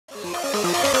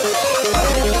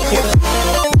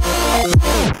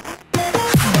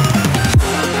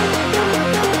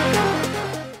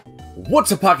What's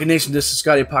up, Pocket Nation? This is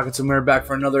Scotty Pockets, and we're back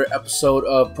for another episode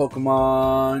of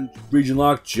Pokemon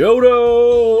Regionlocked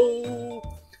Johto.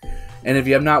 And if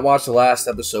you have not watched the last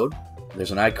episode,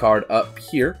 there's an iCard up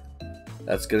here.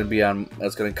 That's gonna be on.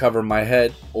 That's gonna cover my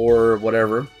head or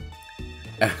whatever.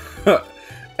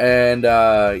 And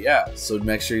yeah, so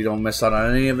make sure you don't miss out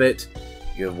on any of it.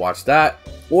 You can watch that,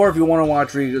 or if you want to watch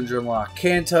Regionlocke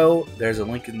Kanto, there's a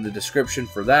link in the description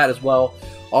for that as well.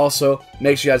 Also,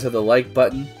 make sure you guys have the like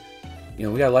button. You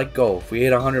know, we got a like goal. If we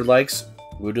hit 100 likes,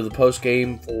 we'll do the post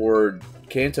game for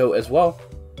Kanto as well.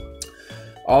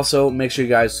 Also, make sure you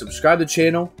guys subscribe to the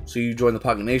channel so you join the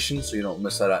Pocket Nation so you don't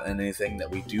miss out on anything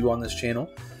that we do on this channel.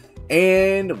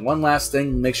 And one last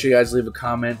thing, make sure you guys leave a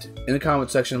comment in the comment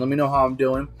section. Let me know how I'm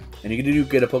doing, and you do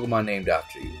get a Pokemon named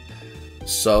after you.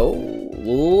 So,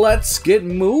 let's get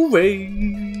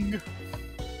moving.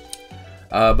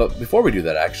 But before we do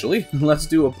that, actually, let's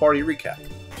do a party recap.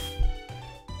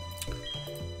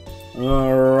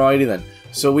 Alrighty then.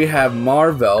 So we have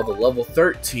Marvel, the level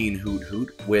 13 Hoot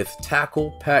Hoot, with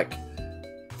Tackle, Peck,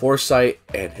 Foresight,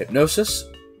 and Hypnosis.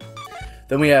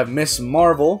 Then we have Miss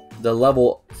Marvel, the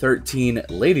level 13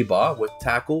 Ladybug, with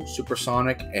Tackle,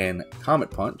 Supersonic, and Comet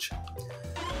Punch.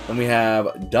 Then we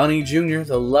have Dunny Jr.,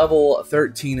 the level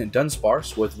 13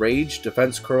 Dunsparce, with Rage,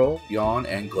 Defense Curl, Yawn,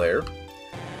 and Glare.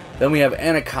 Then we have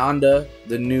Anaconda,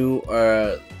 the new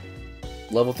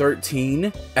level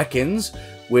 13 Ekans,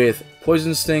 with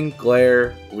Poison Sting,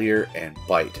 Glare, Leer, and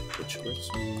Bite. Which let's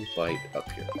move Bite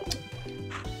up here.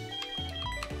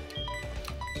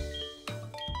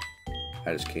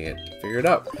 I just can't figure it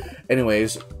out.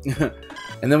 Anyways,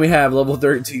 and then we have level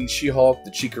 13 She-Hulk,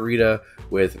 the Chikorita,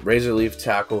 with Razor Leaf,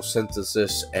 Tackle,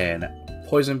 Synthesis, and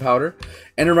Poison Powder.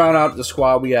 And to round out the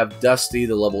squad, we have Dusty,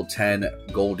 the level 10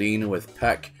 Goldeen, with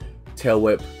Peck, Tail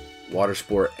Whip, Water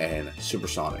Sport, and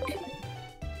Supersonic.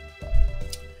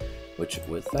 Which,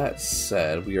 with that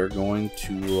said, we are going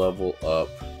to level up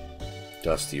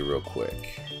Dusty real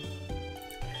quick.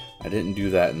 I didn't do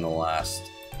that in the last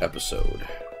episode,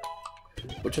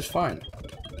 which is fine.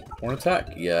 Horn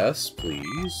attack, yes,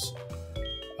 please.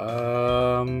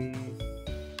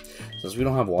 Since we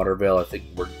don't have Water Veil, I think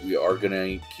we are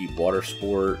gonna keep Water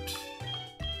Sport.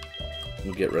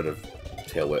 We'll get rid of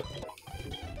Tail Whip.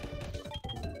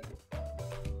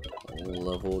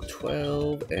 Level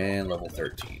 12 and level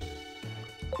 13.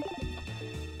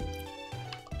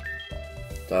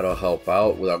 That'll help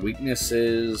out with our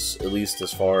weaknesses, at least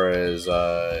as far as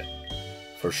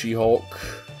for She-Hulk,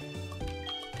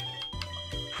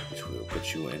 which we'll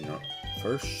put you in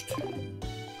first.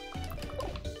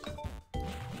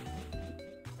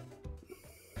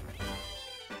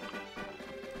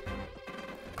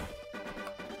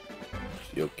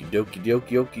 Yoki dokie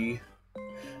dokie dokie.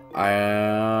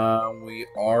 We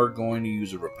are going to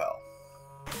use a Repel.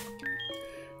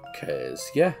 Cause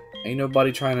yeah, ain't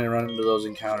nobody trying to run into those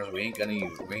encounters. We ain't gonna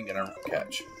use. We ain't gonna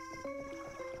catch.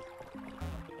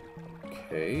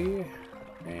 Okay,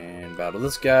 and battle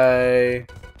this guy.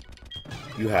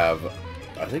 You have,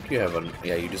 I think you have an.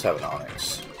 Yeah, you just have an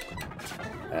Onyx.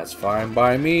 That's fine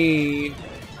by me.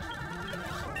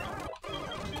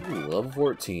 Ooh, level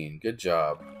 14. Good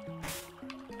job.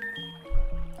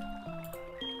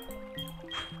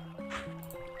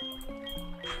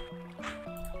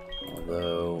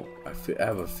 Although, I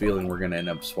have a feeling we're going to end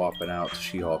up swapping out to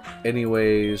She-Hulk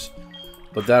anyways.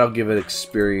 But that'll give it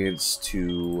experience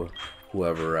to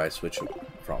whoever I switch it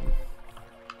from.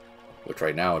 Which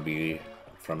right now would be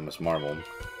from Miss Marvel.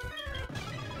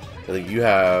 I think you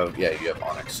have, yeah, you have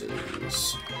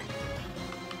Onyxes.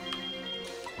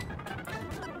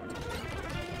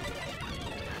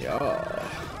 Yeah.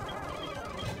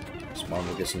 Miss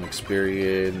Marvel gets some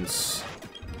experience.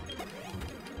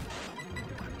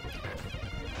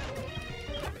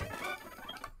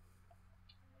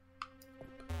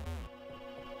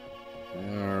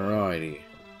 Alrighty.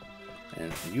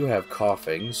 And you have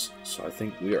Coughings, so I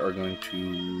think we are going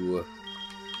to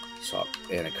swap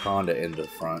Anaconda into the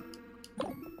front.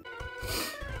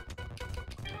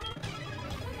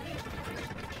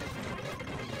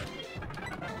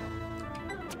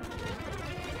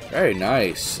 Very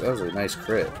nice. That was a nice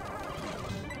crit.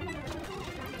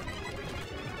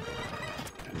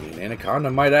 I mean, Anaconda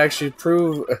might actually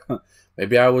prove.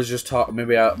 Maybe I was just talking.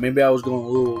 Maybe I was going a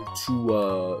little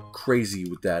too crazy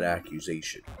with that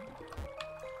accusation.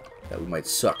 That we might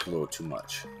suck a little too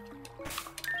much.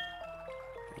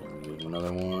 Use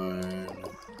another one.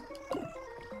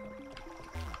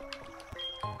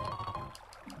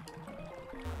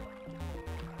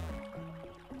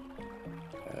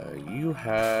 You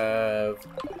have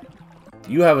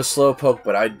You have a Slowpoke,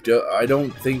 but I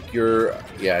don't think your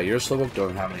your Slowpoke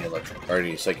don't have any electric or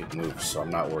any psychic moves, so I'm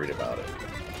not worried about it.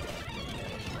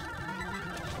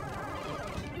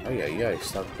 Oh yeah,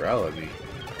 stop growling at me.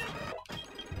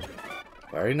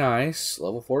 Very nice,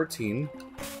 level 14.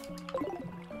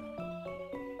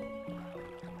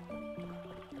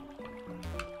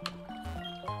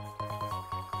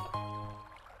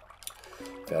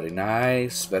 Very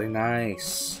nice, very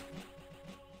nice.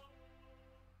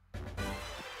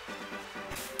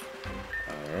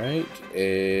 Alright,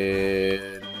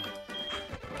 and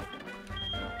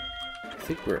I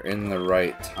think we're in the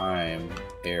right time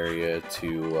area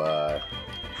to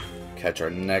catch our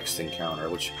next encounter,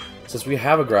 which, since we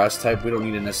have a grass type, we don't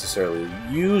need to necessarily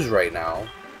use right now.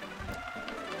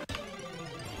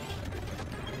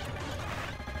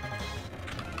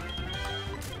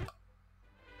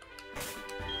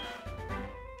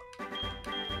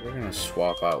 We're gonna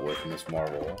swap out with Miss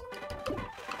Marvel.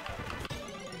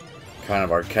 Kind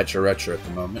of our catcher retro at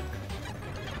the moment.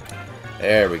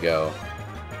 There we go.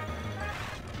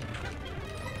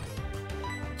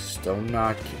 Just don't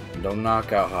knock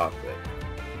out Hoppet.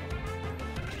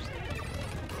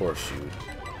 Of course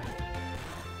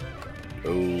you.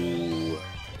 Ooh.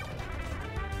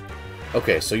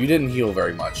 Okay, so you didn't heal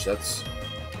very much. That's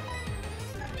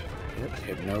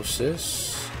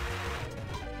hypnosis.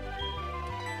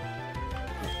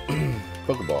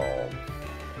 Pokeball.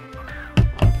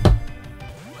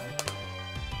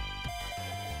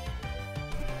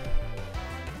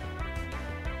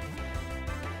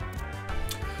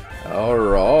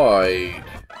 Alright.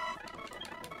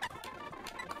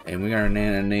 And we are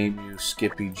gonna name you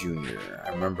Skippy Jr. I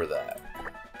remember that.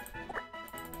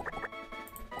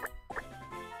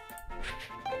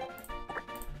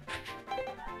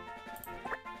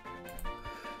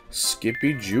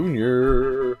 Skippy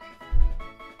Jr.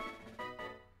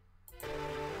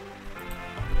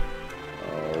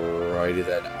 Alrighty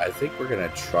then. I think we're gonna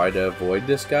try to avoid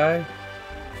this guy.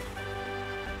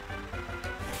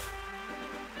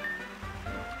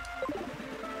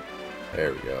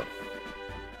 There we go.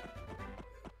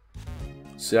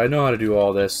 See, I know how to do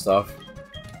all this stuff.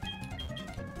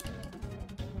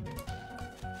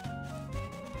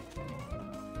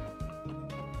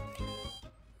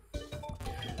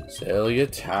 Celia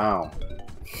Town.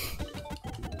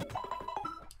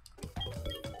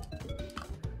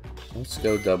 Let's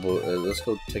go let's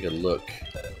go take a look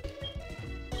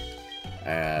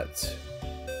at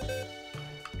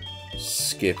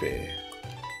Skippy.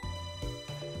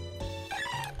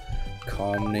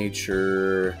 Calm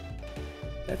nature.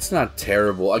 That's not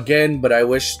terrible. Again, but I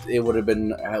wish it would have had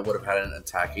an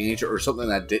attacking nature or something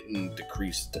that didn't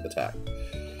decrease the attack.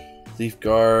 Thief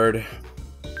guard.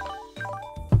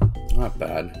 Not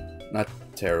bad. Not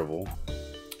terrible.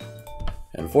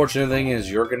 Unfortunate thing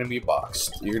is you're gonna be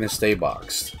boxed. You're gonna stay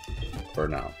boxed for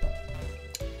now.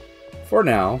 For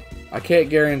now, I can't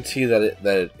guarantee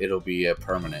that it'll be a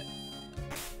permanent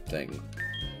thing.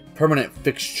 Permanent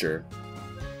fixture.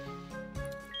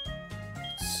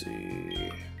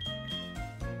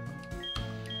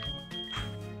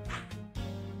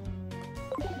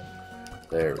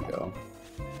 There we go.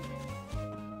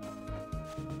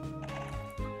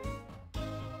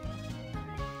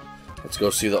 Let's go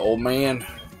see the old man.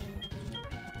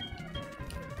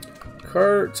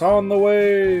 Kurt's on the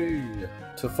way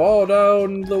to fall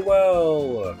down the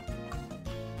well.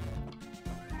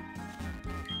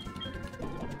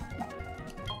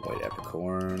 White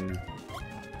apricorn.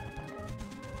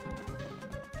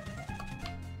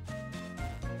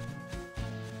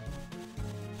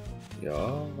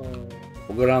 Yeah.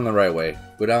 We'll go down the right way.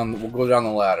 We'll go down the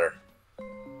ladder.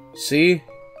 See?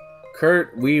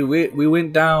 Kurt, we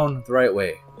went down the right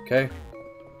way, okay?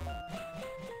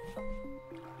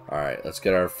 Alright, let's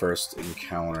get our first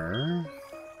encounter.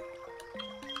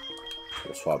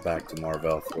 We'll swap back to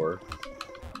Marvel for.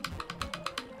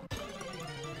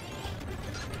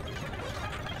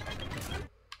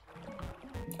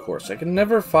 Of course, I can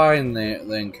never find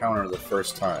the encounter the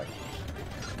first time.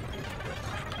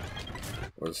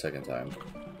 Or the second time.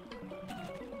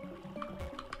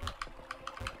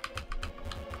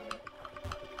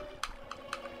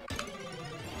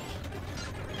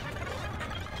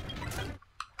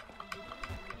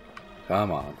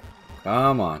 Come on.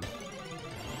 Come on.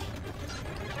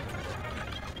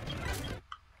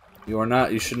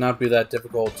 You should not be that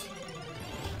difficult.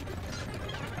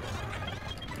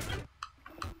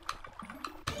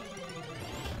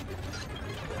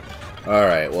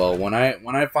 Alright, well, when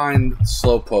I find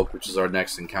Slowpoke, which is our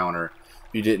next encounter,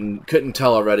 if you couldn't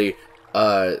tell already,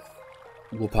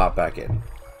 we'll pop back in.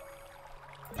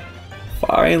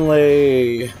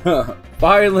 Finally!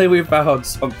 Finally we found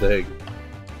something.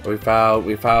 We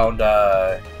found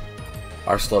our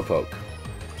Slowpoke.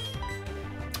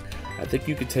 I think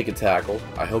you could take a tackle.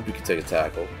 I hope you can take a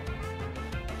tackle.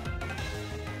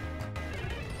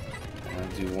 I'll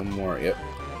do one more. Yep.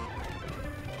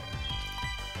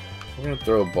 We're gonna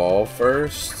throw a ball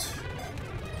first.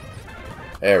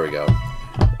 There we go.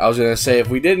 I was gonna say if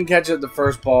we didn't catch it the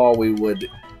first ball, we'd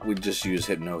just use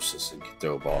Hypnosis and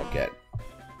throw a ball again.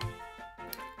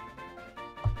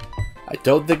 I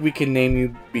don't think we can name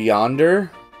you Beyonder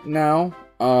now.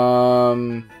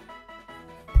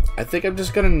 I think I'm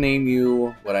just gonna name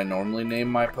you what I normally name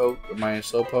my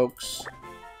Slowpokes.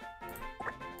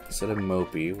 Instead of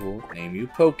Mopey, we'll name you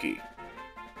Pokey.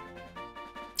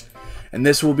 And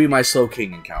this will be my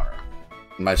Slowking encounter.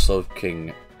 My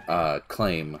Slowking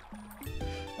claim.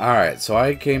 Alright, so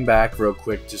I came back real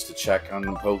quick just to check on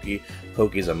Pokey.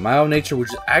 Pokey's a mild nature,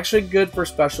 which is actually good for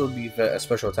special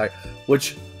attack,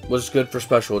 which was good for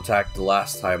special attack the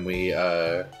last time we,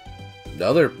 the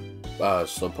other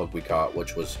Slowpoke we caught,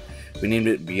 which was, we named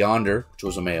it Beyonder, which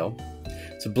was a male.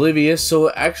 It's oblivious, so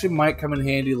it actually might come in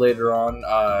handy later on,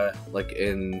 like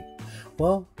in,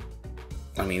 well,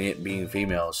 I mean, it being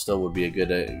female still would be a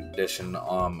good addition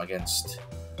against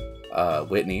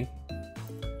Whitney.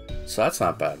 So that's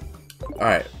not bad.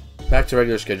 Alright, back to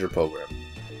regular scheduled program.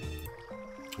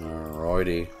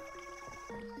 Alrighty.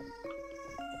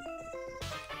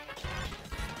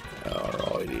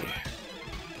 Alrighty.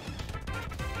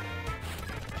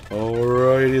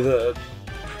 Alrighty then.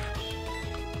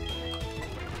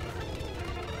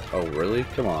 Oh, really?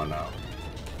 Come on now.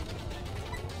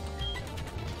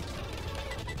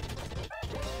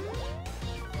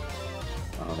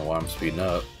 I don't know why I'm speeding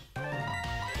up.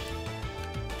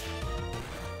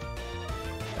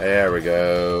 There we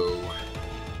go.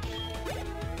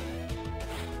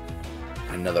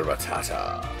 Another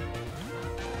Rattata.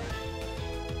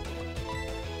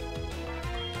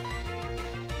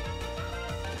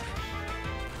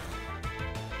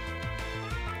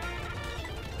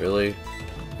 Really?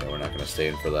 Yeah, we're not gonna stay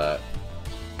in for that.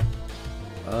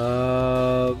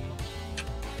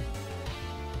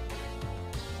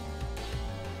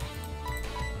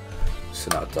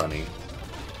 Send out Dunny.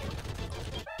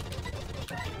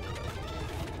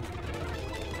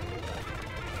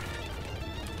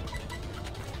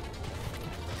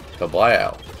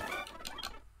 Kablayow.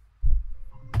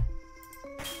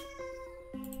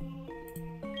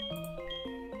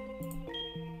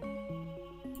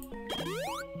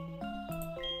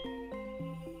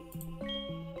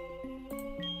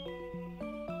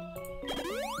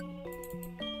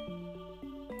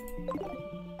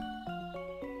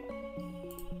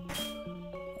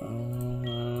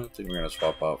 I think we're gonna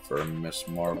swap out for Miss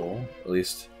Marvel. At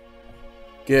least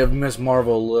give Miss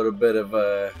Marvel a little bit of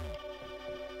a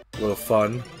little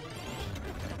fun.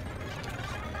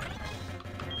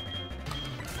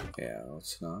 Yeah,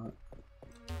 let's not.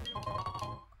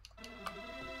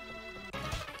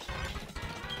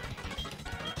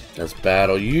 Let's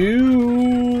battle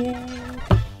you.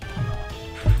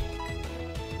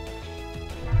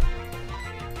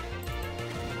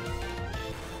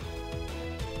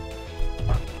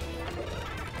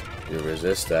 You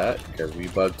resist that because we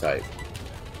bug type.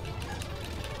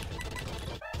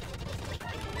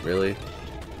 Really?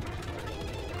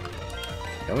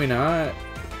 Can we not?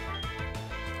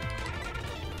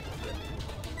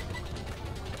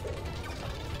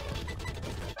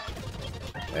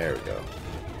 There we go.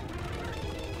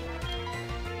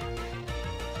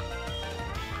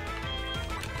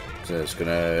 So it's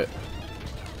gonna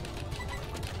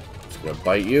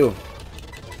bite you.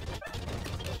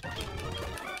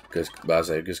 Because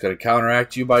I'm just gonna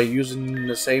counteract you by using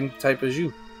the same type as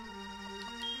you.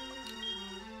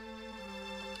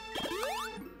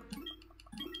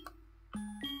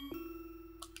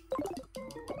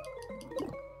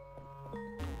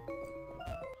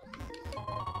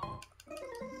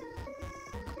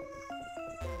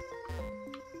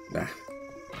 Nah.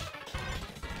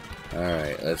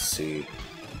 Alright, let's see.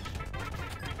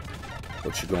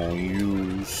 What you gonna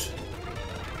use?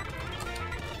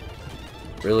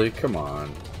 Really? Come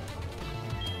on.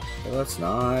 Well, let's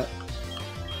not.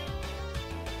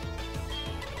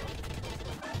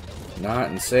 Not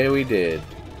and say we did.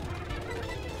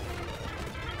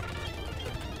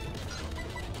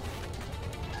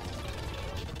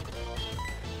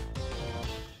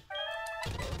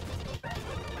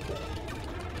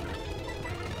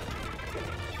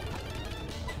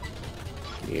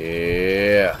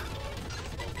 Yeah.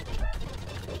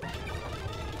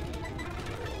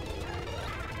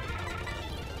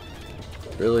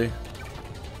 Really?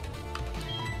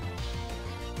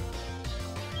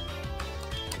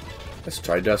 Let's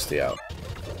try Dusty out.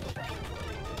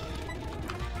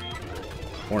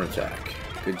 Horn attack.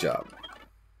 Good job.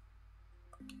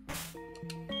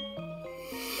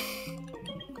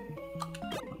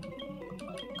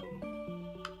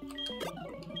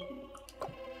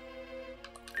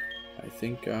 I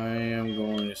think I am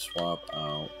going to swap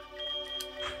out.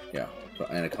 Yeah,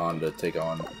 Anaconda, take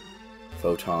on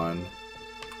Photon.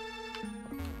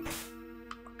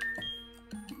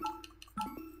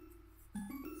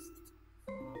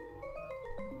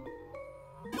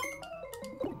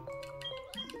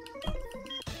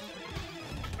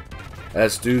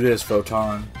 Let's do this,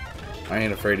 Photon. I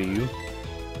ain't afraid of you.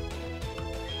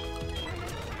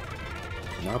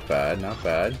 Not bad, not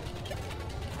bad.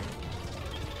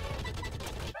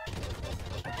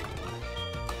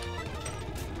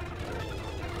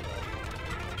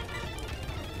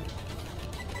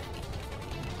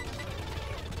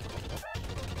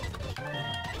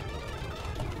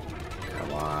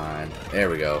 Come on. There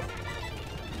we go.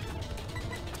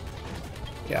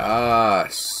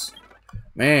 Yes.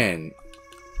 Man.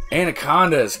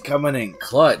 Anaconda is coming in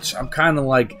clutch. I'm kind of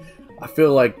like, I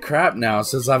feel like crap now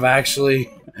since I've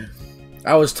actually,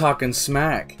 I was talking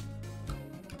smack.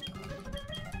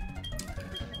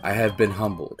 I have been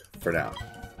humbled for now.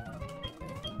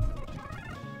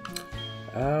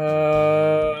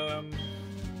 I'm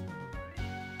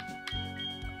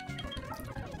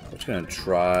just gonna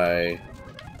try.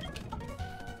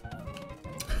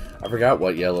 I forgot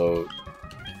what yellow.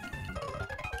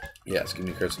 Yes, give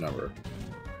me curse number.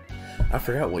 I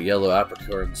forgot what yellow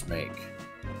apricorns make.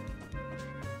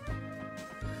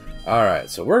 Alright,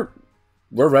 so we're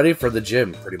ready for the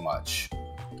gym, pretty much.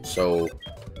 So,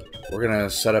 we're gonna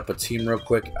set up a team real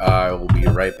quick. I will be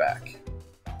right back.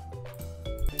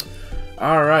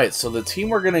 Alright, so the team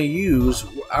we're gonna use,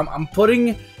 I'm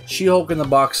putting She-Hulk in the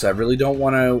box. I really don't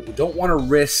wanna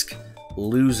risk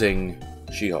losing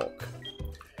She-Hulk.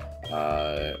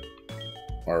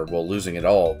 Or, well, losing it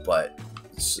all, but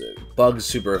Bug's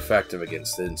super effective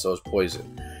against it, and so is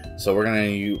Poison. So we're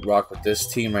gonna rock with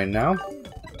this team right now.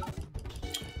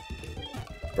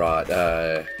 Brought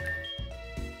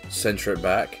Centret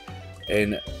back,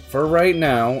 and for right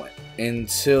now,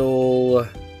 until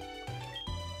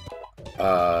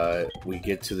we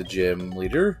get to the gym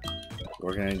leader,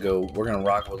 we're gonna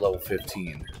rock with level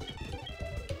 15.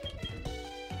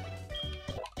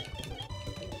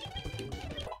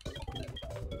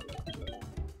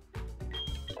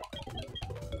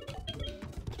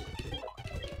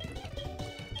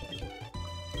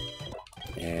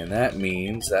 And that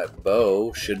means that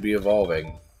Bo should be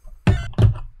evolving.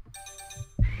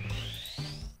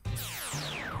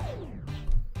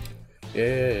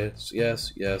 Yes,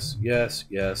 yes, yes, yes,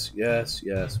 yes, yes,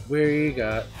 yes. We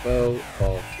got Bo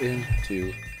evolved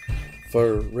into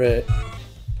Ferret.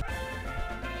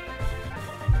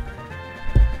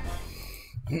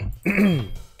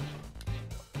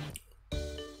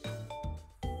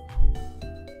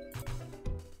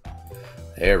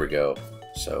 There we go.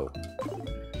 So.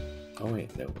 Oh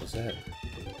wait, no, what was that?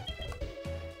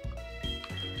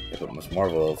 Yeah, but Miss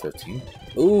Marvel level 15.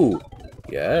 Ooh,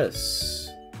 yes.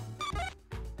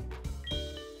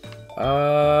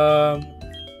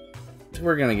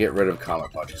 We're gonna get rid of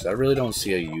Comet Punch because I really don't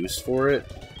see a use for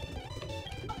it.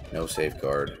 No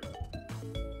safeguard.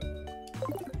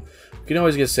 You can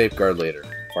always get safeguard later,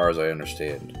 as far as I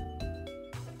understand.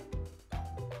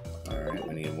 Alright,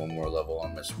 we need one more level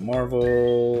on Miss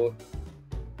Marvel.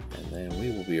 And then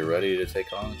we will be ready to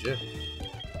take on the gym.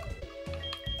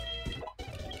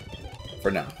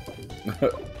 For now.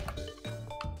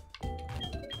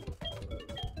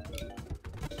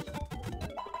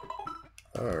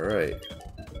 Alright.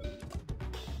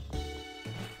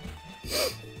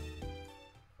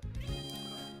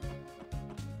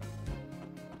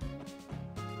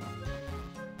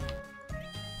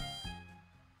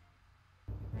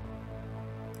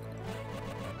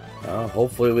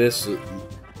 Hopefully this...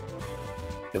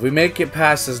 If we make it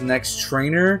past this next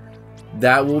trainer,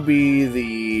 that will be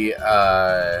the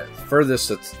furthest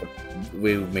that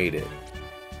we've made it.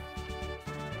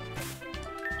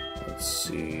 Let's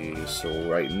see. So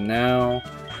right now,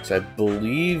 so I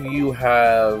believe you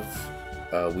have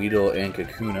Weedle and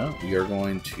Kakuna. We are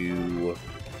going to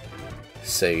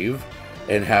save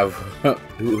and have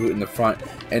Hoot in the front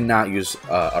and not use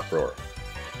Uproar.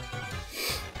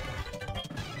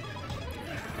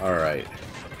 All right.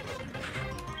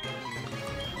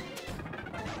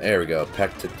 There we go.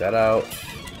 Peck took that out.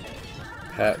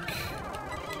 Peck.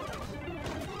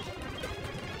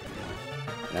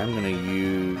 And I'm going to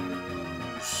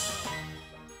use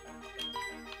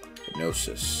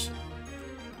Hypnosis.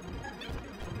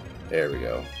 There we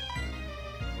go.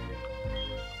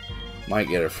 Might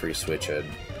get a free switch head.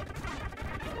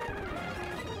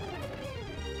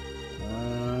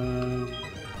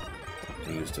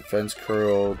 Use defense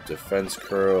curl,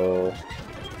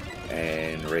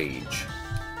 and rage.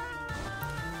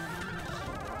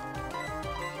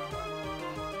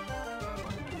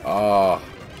 Oh,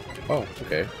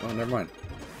 okay. Oh, never mind.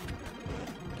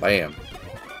 Bam.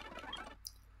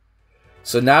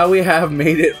 So now we have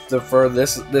made it the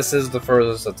furthest. This is the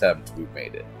furthest attempt we've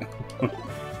made it.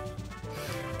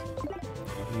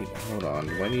 Hold on.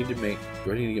 Do I need to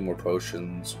get more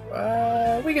potions?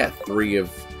 We got 3 of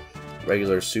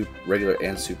regular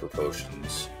and super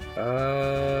potions.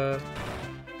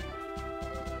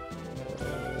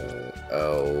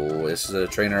 Oh, this is a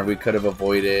trainer we could have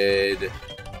avoided.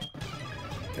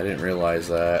 I didn't realize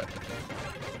that.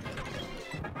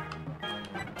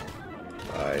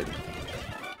 Fine.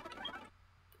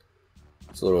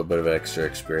 It's a little bit of extra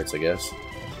experience, I guess.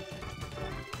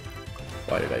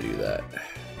 Why did I do that?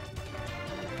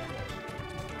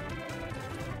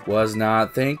 Was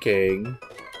not thinking.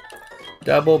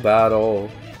 Double battle.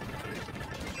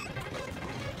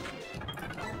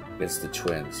 It's the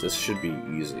twins. This should be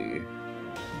easy.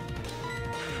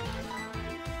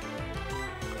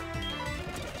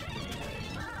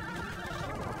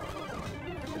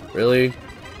 Really?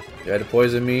 You had to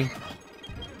poison me?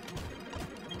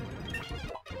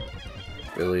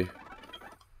 Really?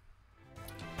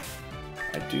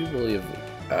 I do believe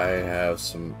I have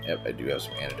some... Yep, I do have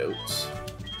some antidotes.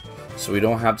 So we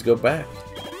don't have to go back.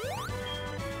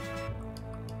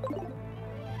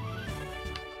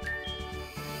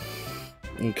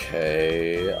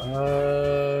 Okay,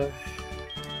 I'll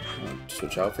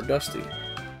switch out for Dusty.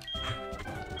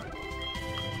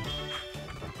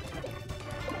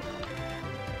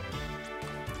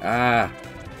 Ah!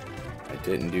 I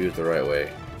didn't do it the right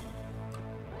way.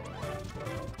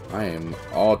 I am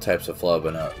all types of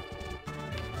flubbing up.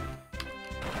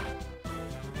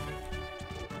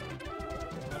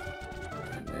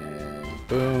 And then,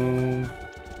 boom.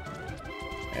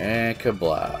 And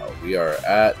kablow. We are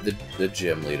at the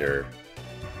gym leader.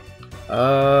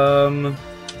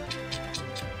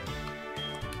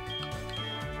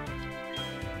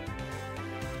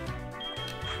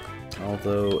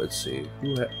 Although, let's see.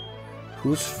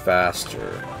 Who's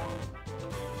faster?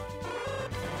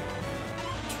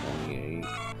 28.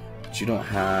 But you don't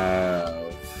have...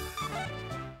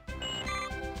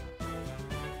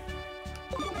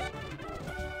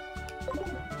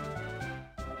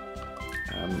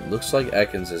 looks like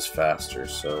Ekans is faster,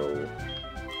 so...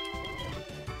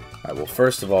 Alright, well,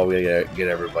 first of all, we gotta get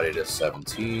everybody to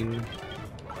 17.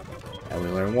 And we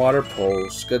learn Water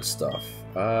Pulse. Good stuff.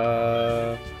 You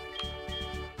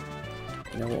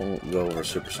know what, we'll go over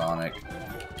Supersonic.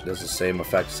 Does the same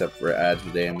effect except for it adds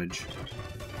damage.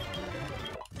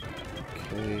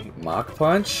 Okay, Mach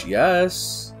Punch,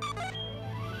 yes!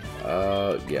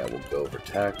 Yeah, we'll go over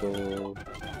Tackle.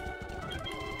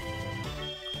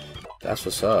 That's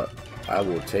what's up. I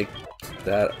will take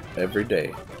that every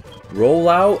day.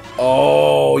 Rollout?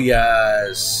 Oh,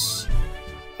 yes!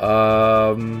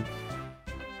 We're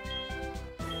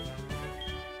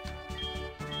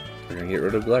gonna get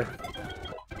rid of Glare.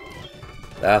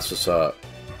 That's what's up.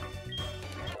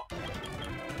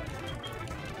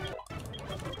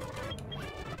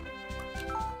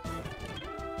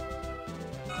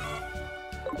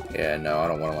 Yeah, no, I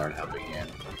don't want to learn Helping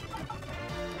Hand.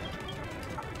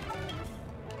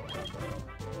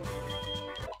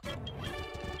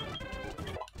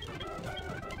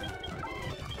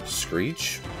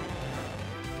 Screech?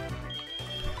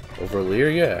 Over Leer,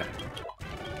 yeah.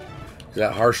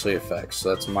 That harshly affects, so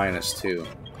that's -2.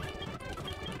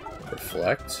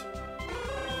 Reflect.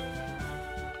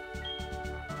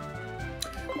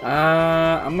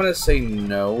 I'm gonna say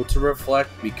no to Reflect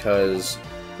because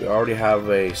we already have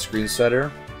a screen setter.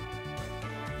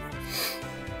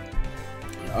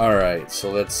 Alright, so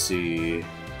let's see.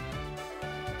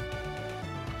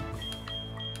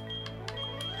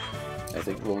 I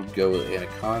think we'll go with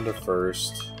Anaconda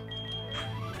first.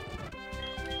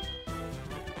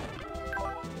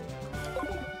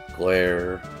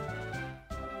 Glare.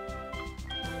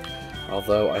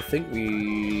 Although I think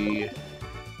we...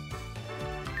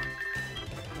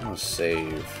 I'm gonna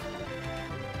save.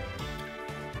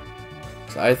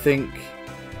 So I think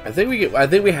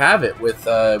we have it with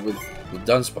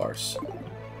Dunsparce.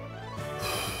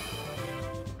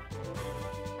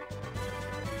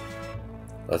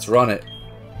 Let's run it.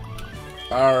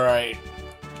 Alright.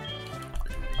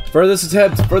 Furthest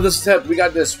attempt, we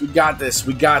got this, we got this,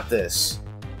 we got this.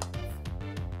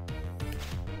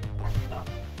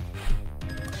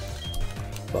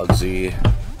 Bugsy.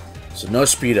 So no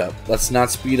speed up. Let's not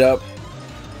speed up.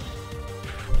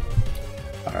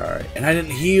 Alright. And I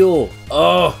didn't heal.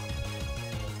 Oh!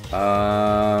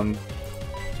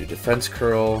 Do defense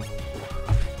curl.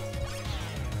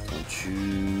 Don't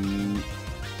you...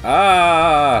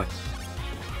 Ah!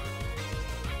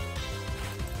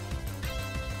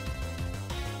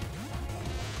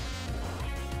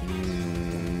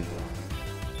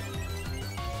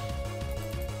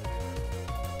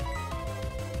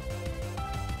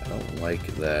 I don't like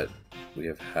that we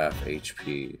have half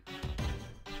HP.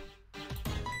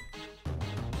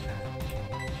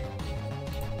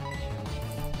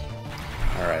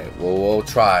 Alright, well, we'll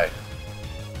try.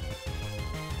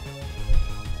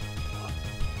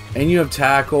 And you have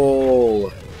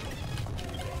tackle.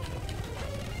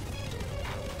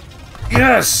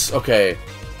 Yes! Okay.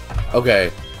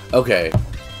 Okay. Okay.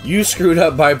 You screwed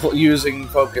up by using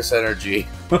focus energy.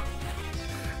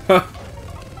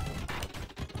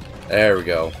 There we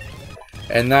go.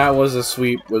 And that was a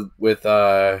sweep with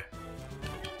the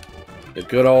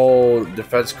good old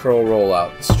defense curl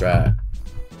rollout strat.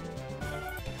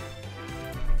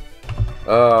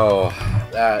 Oh,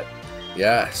 that,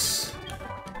 yes.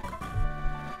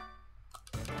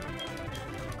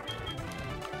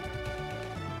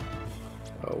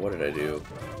 Oh, what did I do?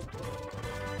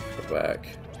 Go back.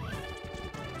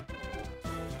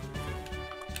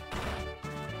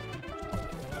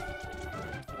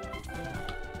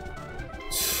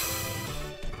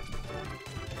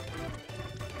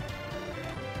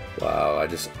 Wow,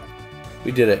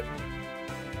 we did it.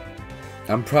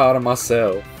 I'm proud of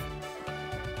myself.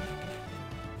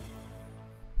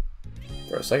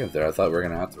 For a second there, I thought we were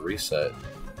going to have to reset.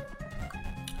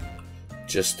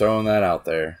 Just throwing that out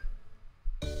there.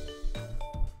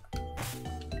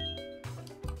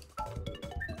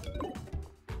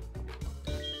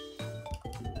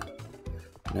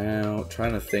 Now,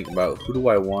 trying to think about who do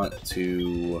I want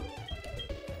to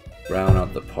round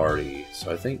out the party.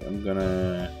 So I think I'm going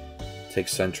to take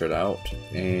Centred out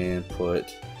and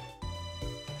put...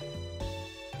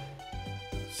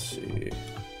 Let's see...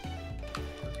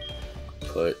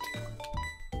 Put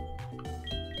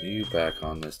you back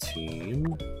on this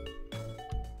team.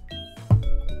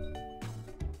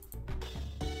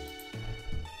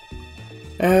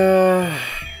 And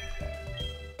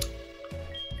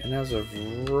as of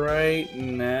right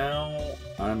now,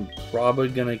 I'm probably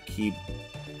gonna keep.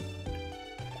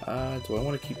 Do I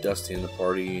want to keep Dusty in the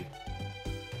party?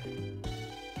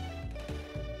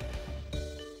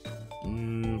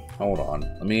 Hold on.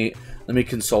 Let me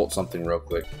consult something real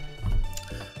quick.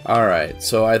 Alright,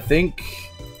 so I think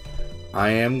I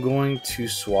am going to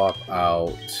swap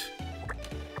out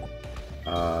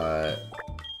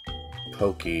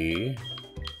Pokey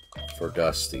for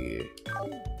Dusty.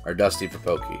 Or Dusty for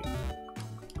Pokey.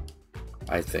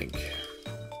 I think.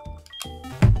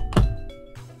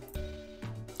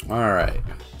 Alright.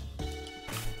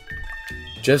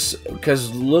 Just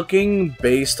because looking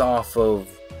based off of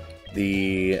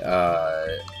the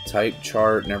type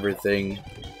chart and everything.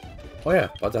 Oh yeah,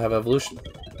 about to have evolution.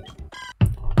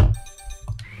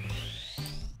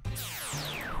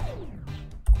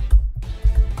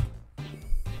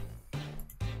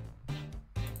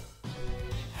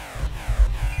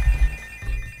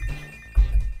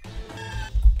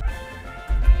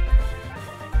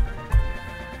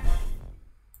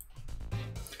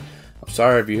 I'm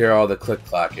sorry if you hear all the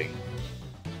click-clacking.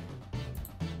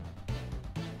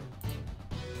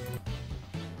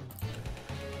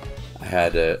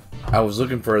 I was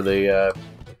looking for the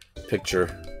picture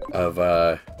of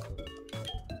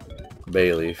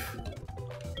Bayleaf.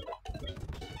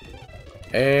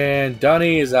 And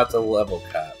Dunny is at the level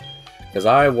cap. Because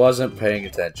I wasn't paying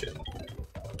attention.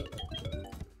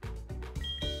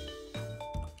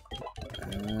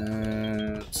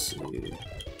 Let's see.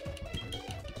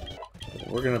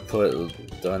 We're going to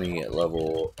put Dunny at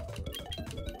level...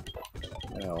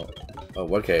 Well,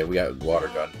 oh, okay, we got Water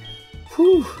Gun.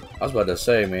 Whew! I was about to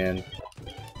say, man.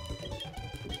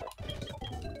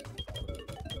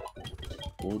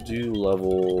 We'll do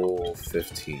level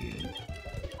 15.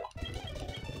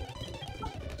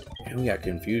 And we got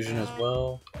Confusion as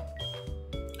well.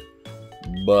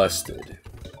 Busted.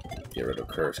 Get rid of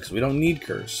Curse, because we don't need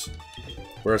Curse.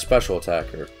 We're a special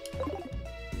attacker.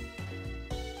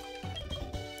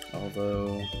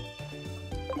 Although...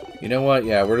 You know what?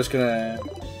 Yeah, we're just gonna...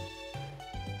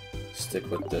 stick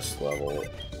with this level.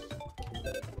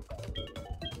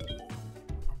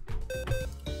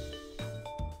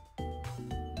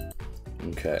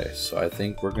 Okay, so I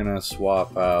think we're gonna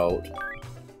swap out...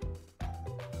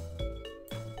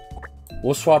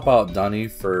 We'll swap out Dunny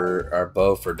for... our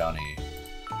bow for Dunny.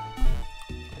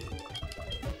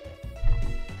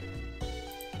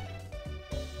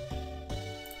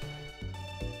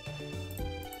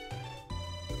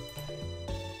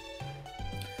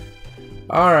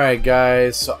 Alright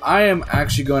guys, so I am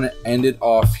actually going to end it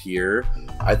off here.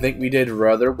 I think we did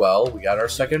rather well. We got our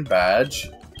second badge.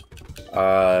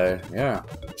 Yeah.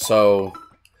 So,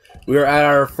 we are at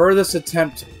our furthest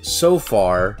attempt so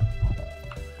far.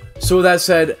 So with that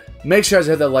said, make sure you guys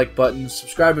hit that like button,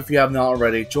 subscribe if you have not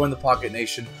already, join the Pocket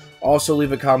Nation, also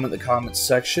leave a comment in the comments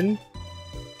section,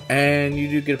 and you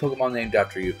do get a Pokemon named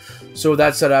after you. So with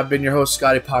that said, I've been your host,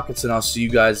 Scotty Pockets, and I'll see you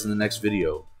guys in the next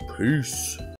video.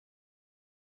 Peace.